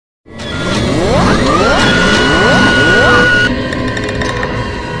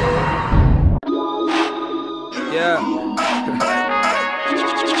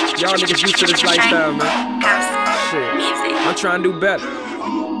to this lifestyle, man. Shit, I'm trying to do better.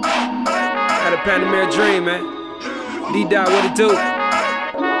 Had a Panamera dream, man. D-Dot, what it do?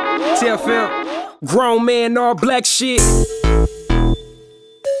 TFM, grown man, all black shit.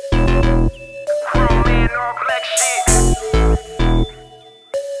 Grown man, all black shit.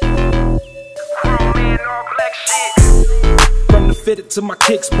 Grown man, all black shit. From the fitted to my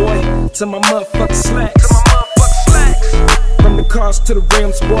kicks, boy, to my motherfucking slacks. From the cars to the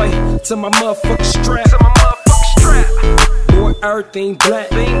rims, boy, to my motherfucking strap. Boy, everything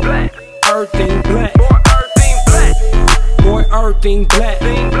black. Everything black. Boy, everything black.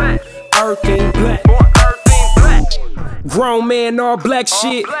 Everything black. Grown man, all black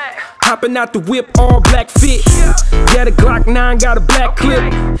shit. Hopping out the whip, all black fit. Yeah, the Glock 9 got a black clip.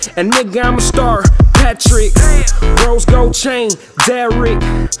 And nigga, I'm a star, Patrick. Rose gold chain, Derrick.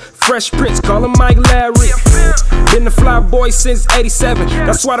 Fresh Prince, call him Mike Larry. Been the fly boy since 87.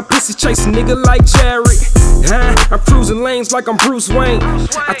 That's why the pussy chase a nigga like Jerry. I'm cruising lanes like I'm Bruce Wayne.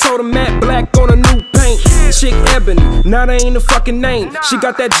 I told him Matt Black on a new paint. Chick Ebony, now that ain't a fucking name. She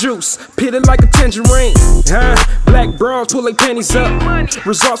got that juice, pitted like a tangerine. Black bras pull their panties up.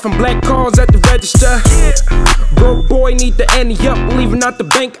 Results from black cars at the register. Broke boy need the ante up. Leaving out the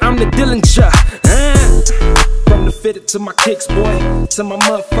bank, I'm the Dillinger. From the fitted to my kicks, boy, to my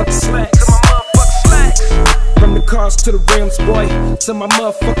motherfucking slacks. From the cars to the rims, boy, to my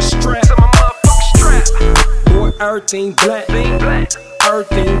motherfucking strap. Boy, everything black.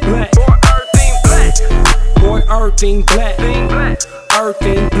 Everything black. Boy, everything black.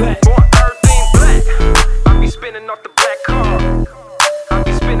 Everything black. I be spinning off the black car. I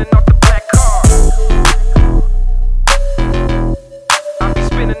be spinning off the black car. I be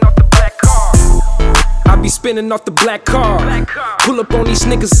spinning off the black car. I be spinning off the black car. Pull up on these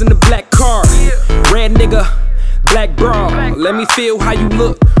niggas in the black car. Red nigga, black bra. Let me feel how you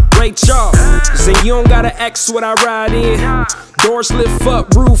look. Great job. Say you don't gotta ask what I ride in. Doors lift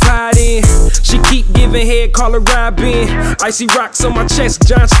up, roof hide in. She keep giving head, call her Robin. Icy rocks on my chest,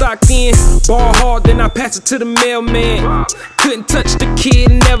 John Stockton. Ball hard, then I pass it to the mailman. Couldn't touch the kid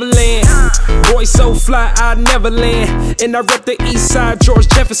in Neverland. Boy so fly, I'd never land. And I rep the east side, George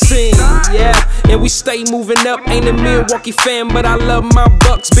Jefferson. Yeah, and we stay moving up. Ain't a Milwaukee fan, but I love my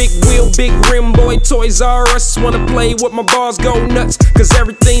Bucks. Big wheel, big rim, boy, Toys R Us. Wanna play with my bars, go nuts, cause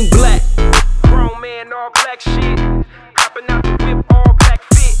everything black. Grown man, all black shit. Hopping out the whip, all black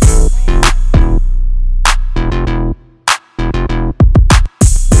fit.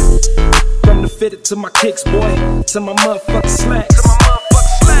 From the fitted to my kicks, boy, to my motherfucking slacks.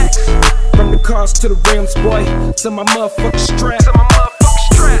 From the cars to the rims, boy, to my motherfucking strap.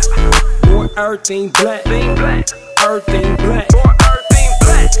 Boy, everything black. Everything black.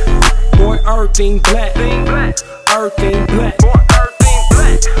 Boy, everything black. Everything black.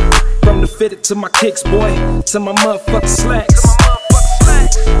 From the fitted to my kicks, boy, to my motherfucking slacks.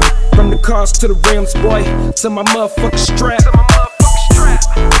 From the cars to the rims, boy, to my motherfucking strap.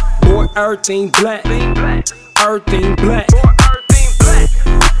 Boy, everything black. Everything black.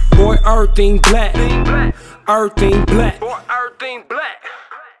 Boy, everything black. Everything black.